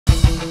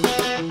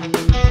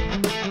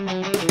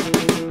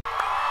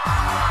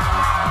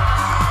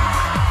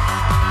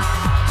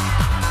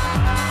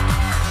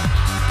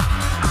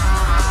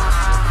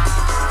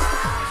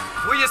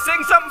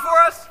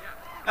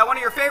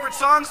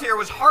songs here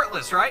was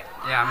Heartless, right?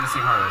 Yeah, I'm gonna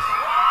sing Heartless.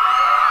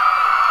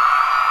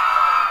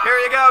 Here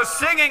you go,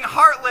 singing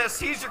Heartless.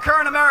 He's your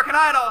current American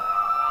Idol.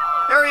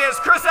 Here he is,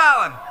 Kris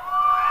Allen.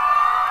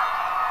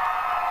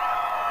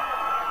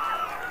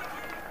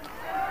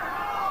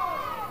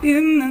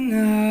 In the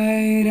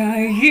night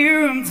I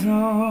hear him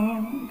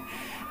talk,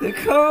 the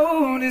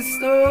coldest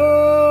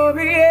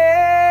story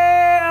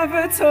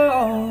ever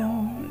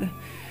told.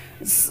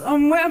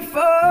 Somewhere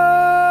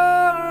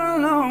far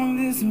along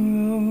this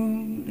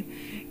road,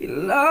 he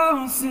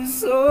lost his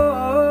soul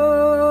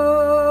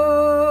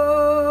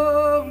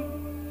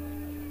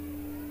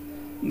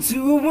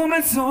to a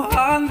woman so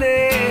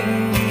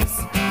heartless.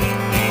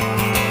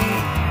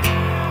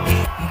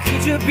 How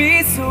could you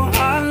be so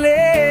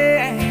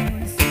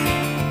heartless?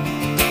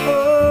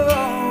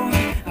 Oh,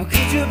 how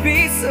could you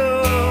be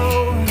so?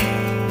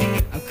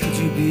 How could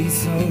you be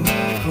so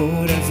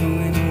cold as a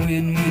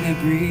wind when it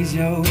breeze,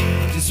 yo?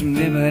 Just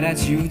remember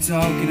that you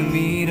talking to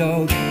me,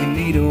 though. You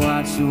need to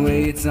watch the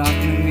way you talk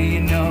to me,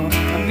 you know.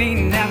 I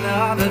mean, after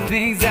all the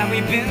things that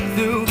we've been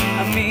through,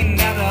 I mean,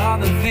 after all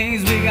the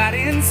things we got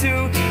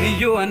into, and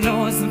yo, I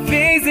know some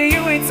things that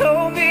you ain't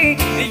told me,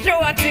 and yo,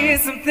 I did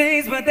some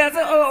things, but that's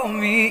old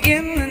me.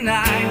 In the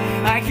night,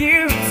 I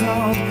hear him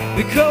talk,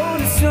 the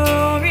coldest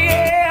story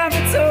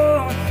ever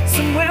told.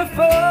 Somewhere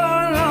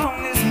far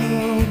along this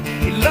road,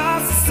 he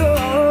lost his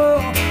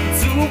soul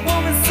to a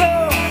woman's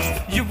soul.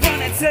 You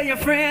run and tell your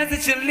friends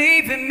that you're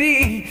leaving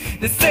me.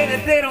 They say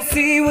that they don't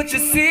see what you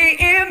see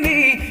in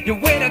me. You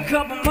wait a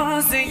couple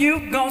months and you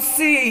gon'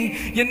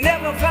 see you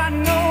never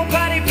find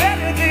nobody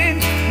better than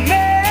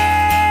me.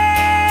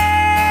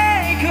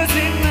 'Cause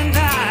in the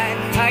night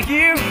I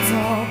hear him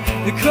talk,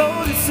 the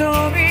coldest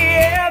story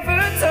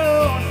ever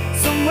told.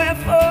 Somewhere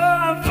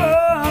far,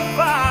 far,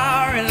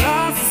 far, and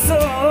lost his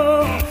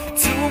soul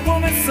to a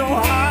woman so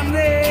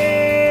heartless.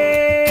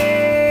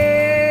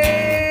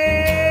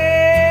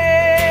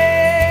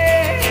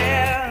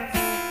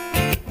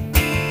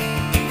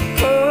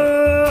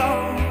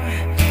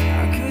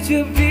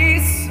 To be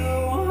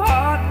so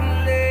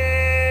heartless.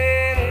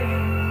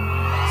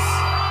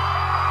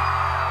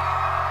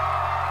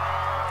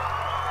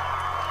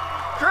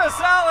 Kris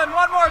Allen,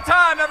 one more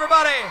time,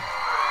 everybody.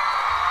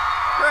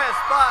 Kris,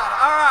 Bud,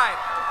 all right.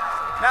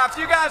 Now, if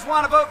you guys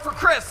want to vote for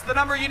Kris, the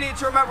number you need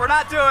to remember, we're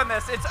not doing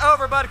this. It's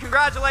over, bud.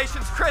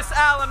 Congratulations, Kris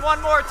Allen. One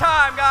more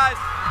time, guys.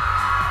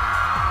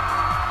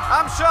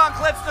 I'm Sean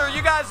Klitzner.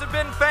 You guys have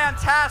been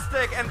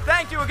fantastic. And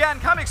thank you again.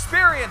 Come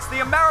experience the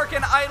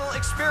American Idol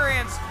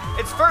experience.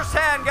 It's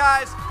firsthand,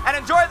 guys. And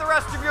enjoy the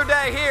rest of your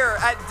day here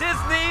at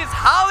Disney's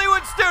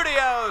Hollywood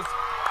Studios.